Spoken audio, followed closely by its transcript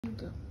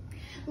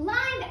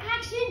live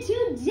action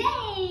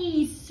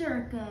today,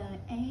 circa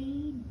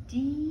AD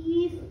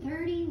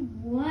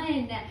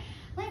 31.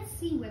 Let's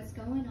see what's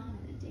going on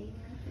in a day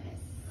like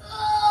this.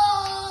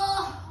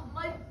 Oh,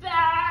 my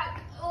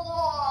back.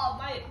 Oh,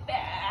 my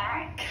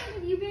back. What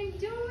have you been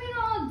doing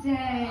all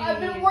day? I've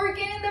been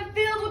working in the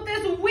field with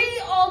this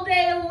wheat all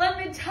day, and let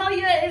me tell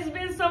you, it's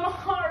been some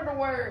hard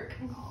work.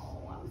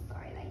 Oh, I'm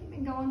sorry that you've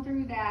been going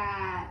through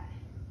that.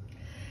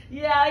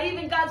 Yeah, I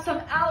even got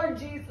some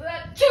allergies.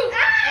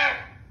 Ah!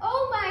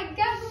 Oh my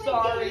gosh.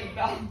 Sorry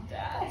about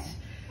that.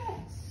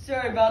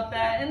 Sorry about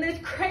that. And this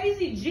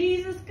crazy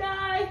Jesus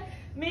guy,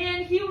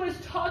 man, he was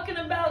talking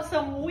about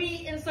some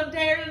wheat and some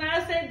dairy, and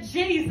I said,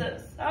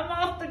 Jesus, I'm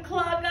off the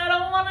clock. I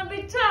don't want to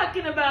be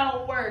talking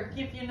about work,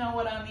 if you know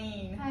what I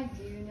mean. I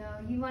do know.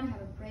 You want to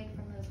have a break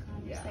from those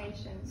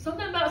conversations. Yeah.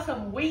 Something about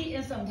some wheat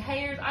and some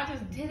tares, I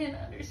just didn't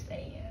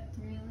understand.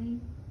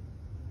 Really?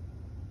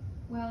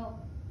 Well,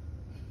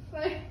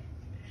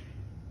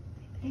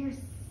 there's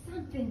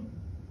something.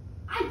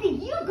 I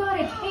think you got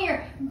a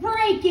tear.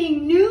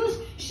 Breaking news,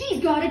 she's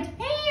got a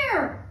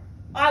tear.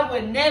 I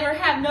would never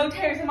have no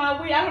tears in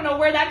my wheat. I don't know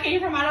where that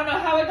came from. I don't know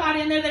how it got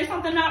in there. There's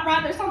something not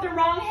right. There's something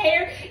wrong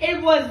here. It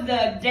was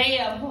the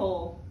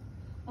devil.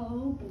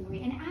 Oh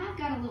boy, and I've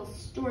got a little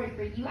story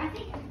for you. I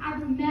think I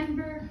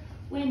remember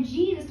when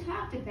Jesus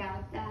talked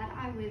about that,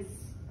 I was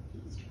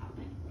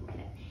eavesdropping a little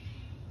bit.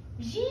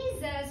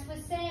 Jesus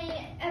was saying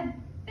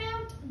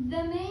about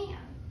the man.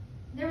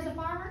 There was a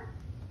farmer,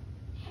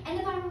 and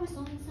the farmer was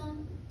sowing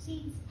some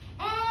seeds.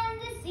 And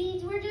the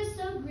seeds were just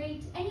so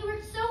great. And he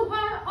worked so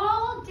hard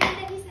all day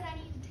that he said, I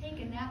need to take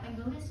a nap and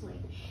go to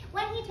sleep.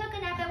 When he took a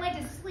nap and went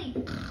to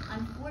sleep,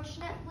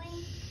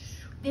 unfortunately,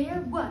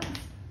 there was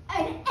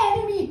an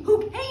enemy who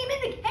came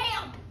into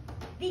camp.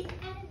 The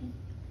enemy.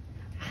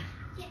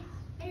 Yeah,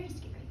 very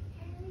scary.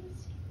 Very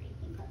scary.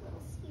 He put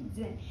little seeds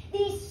in.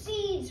 These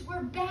seeds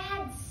were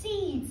bad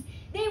seeds.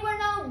 They were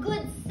no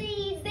good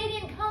seeds. They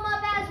didn't come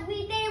up as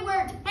wheat. They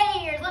were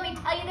tares. Let me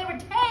tell you, they were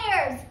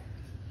tares.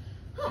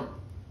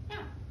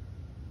 Now,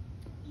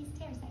 these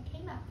tares that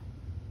came up,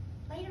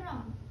 later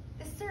on,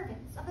 the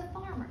servants of the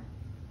farmer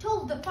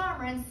told the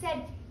farmer and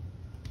said,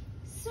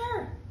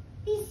 Sir,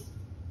 these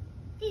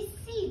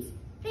seeds,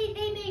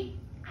 they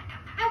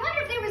I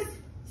wonder if there was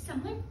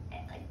someone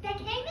that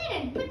came in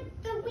and put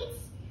the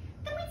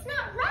wheat's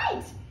not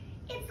right.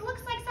 It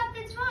looks like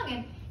something's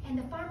wrong. And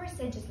the farmer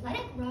said, just let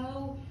it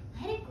grow,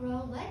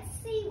 let's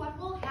see what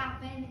will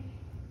happen.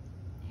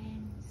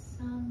 And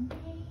some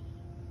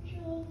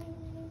angels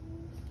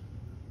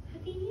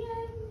at the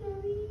end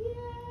of the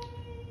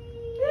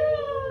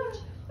age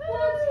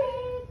will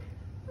take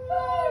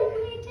the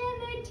wheat and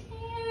the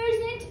tares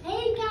and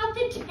take out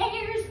the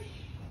tares,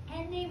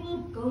 and they will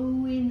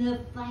go in the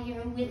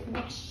fire with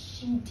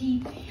gnashing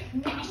teeth.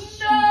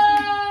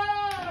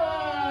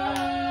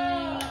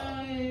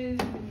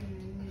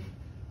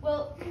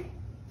 Well,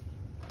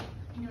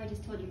 I know I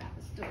just told you about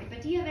the story,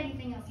 but do you have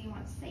anything else you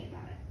want to say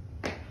about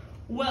it?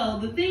 Well,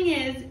 the thing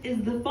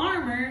is the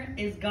farmer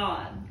is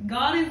God.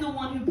 God is the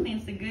one who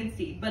plants the good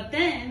seed. But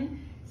then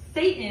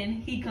Satan,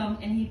 he comes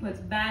and he puts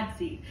bad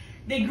seed.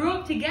 They grow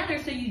up together,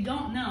 so you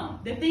don't know.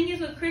 The thing is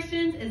with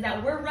Christians is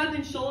that we're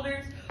rubbing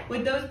shoulders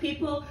with those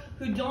people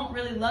who don't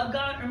really love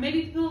God, or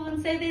maybe people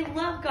even say they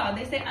love God.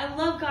 They say, I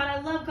love God,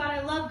 I love God,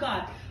 I love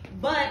God.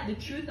 But the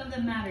truth of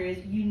the matter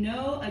is you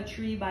know a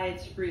tree by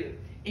its fruit.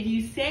 If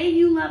you say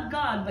you love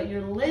God, but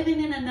you're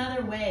living in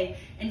another way,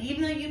 and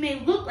even though you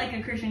may look like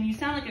a Christian, you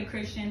sound like a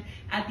Christian,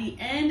 at the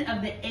end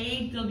of the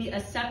age, there'll be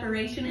a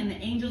separation, and the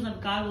angels of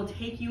God will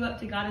take you up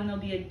to God, and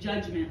there'll be a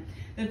judgment.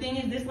 The thing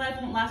is, this life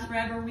won't last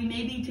forever. We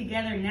may be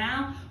together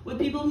now with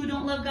people who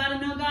don't love God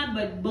and know God,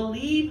 but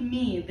believe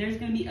me, there's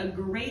going to be a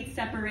great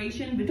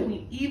separation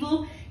between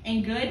evil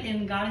and good,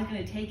 and God is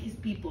going to take his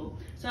people.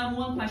 So I have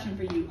one question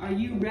for you. Are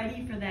you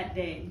ready for that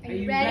day? Are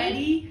you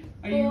ready?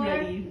 Are you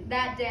ready?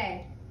 That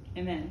day.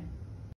 Amen.